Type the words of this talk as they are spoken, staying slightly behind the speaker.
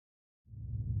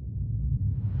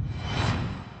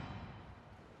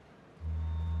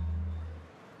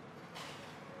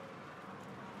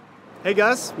Hey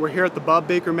guys, we're here at the Bob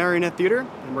Baker Marionette Theater,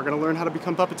 and we're going to learn how to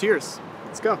become puppeteers.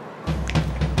 Let's go.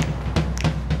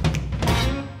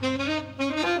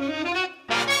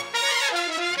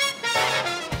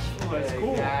 Hey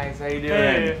cool. guys, how you doing?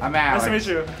 Hey, I'm Alex. nice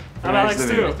to meet you. I'm Alex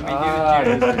too. Nice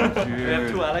to meet you. We have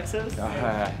two Alexes.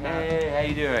 Hey, how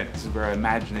you doing? This is where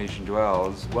imagination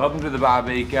dwells. Welcome to the Bob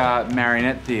Baker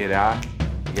Marionette Theater.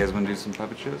 You guys want to do some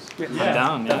puppet shows? Yeah. I'm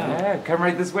down, Yeah, come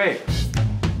right this way.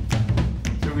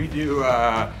 So we do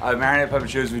marionette puppet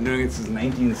shows. We've been doing it since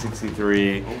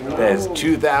 1963. There's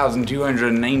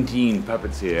 2,219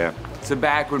 puppets here. So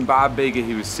back when Bob Baker,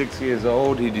 he was 6 years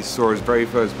old, he just saw his very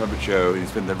first puppet show. He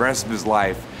spent the rest of his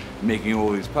life making all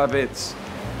these puppets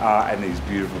and these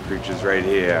beautiful creatures right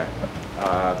here.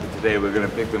 But today we're gonna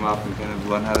pick them up and kind of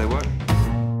learn how they work.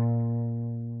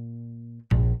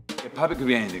 A puppet could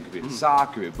be anything. It could be a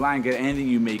sock, could be a blanket, anything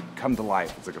you make come to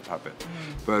life, it's like a puppet.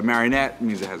 But marionette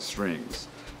means it has strings.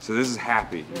 So this is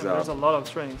Happy. Yeah, there's a lot of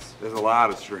strings. There's a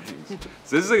lot of strings.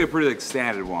 So this is like a pretty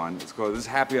standard one. It's called, this is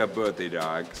Happy Our Birthday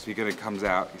Dog. So he kind of comes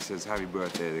out, he says happy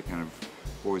birthday, they kind of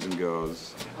boys and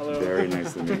girls. Hello. Very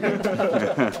nice to meet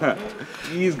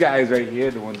you. These guys right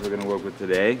here, the ones we're gonna work with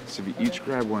today. So we each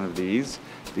grab one of these.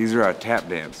 These are our tap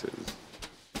dancers.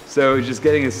 So just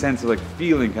getting a sense of like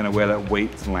feeling kind of where that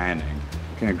weight's landing.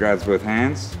 Kind of grabs both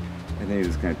hands, and then you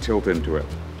just kind of tilt into it.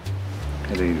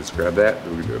 And then you just grab that,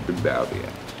 and we're gonna do a big bow at the end.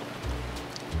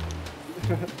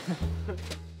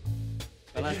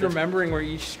 Just remembering where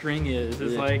each string is.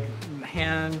 It's like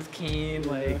hand, cane,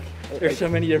 like there's so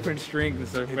many different strings,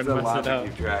 so I'm It's gonna a mess lot it to up.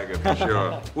 keep track of, for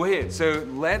sure. Well, here, so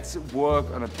let's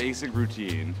work on a basic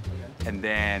routine, and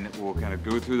then we'll kind of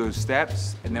go through those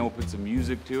steps, and then we'll put some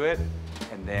music to it,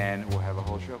 and then we'll have a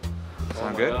whole show.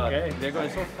 Sound good? Okay, they're going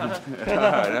so fast.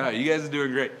 No, you guys are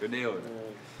doing great. You're nailing it.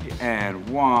 And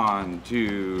 1,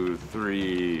 2,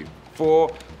 3,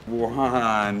 4.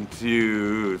 1,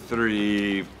 2,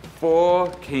 3, 4.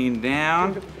 Cane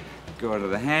down. Go to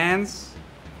the hands.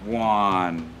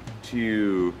 1,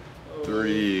 2,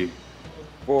 3,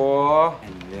 4.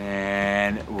 And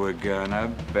then we're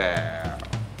gonna bow.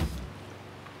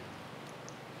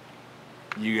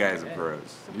 You guys are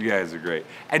pros. You guys are great.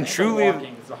 And truly,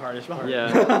 Walking is the hardest part.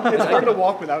 Yeah. It's hard to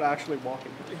walk without actually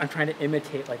walking. I'm trying to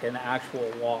imitate like an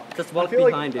actual walk. Just I walk feel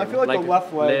behind like, him. I feel like the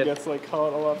left leg left. gets like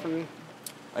caught a lot for me.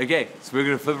 okay, so we're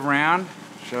gonna flip around,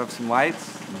 shut off some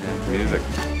lights, and then music.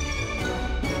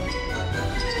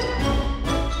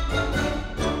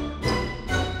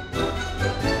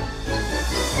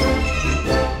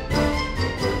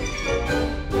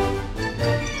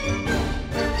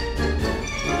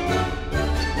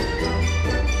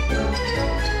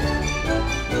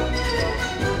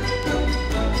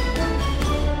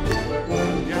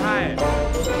 You're hired.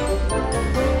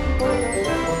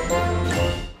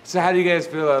 So how do you guys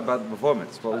feel about the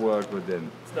performance? What worked within?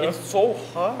 It's so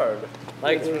hard.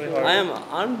 Like, I am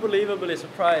unbelievably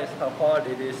surprised how hard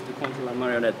it is to control a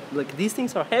marionette. Like, these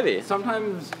things are heavy.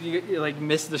 Sometimes you like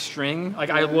miss the string. Like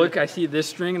I look, I see this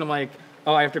string, and I'm like,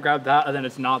 oh, I have to grab that, and then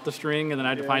it's not the string, and then I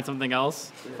have to find something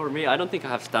else. For me, I don't think I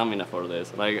have stamina for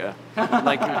this. Like,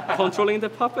 controlling the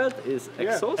puppet is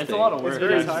exhausting. It's a lot of work. It's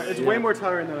very tiring. It's way more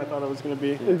tiring than I thought it was going to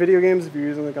be. In video games, if you're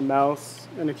using like a mouse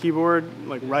and a keyboard,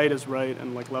 like right is right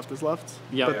and like left is left.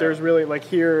 Yeah. But there's really like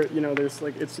here, you know, there's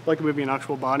like it's like moving an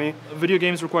actual body. Video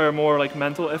games require more like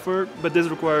mental effort, but this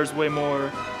requires way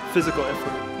more physical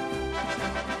effort.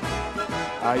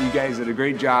 You guys did a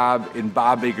great job in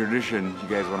Bob Baker Edition. You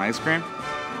guys want ice cream?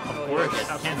 Of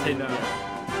course, can't say no.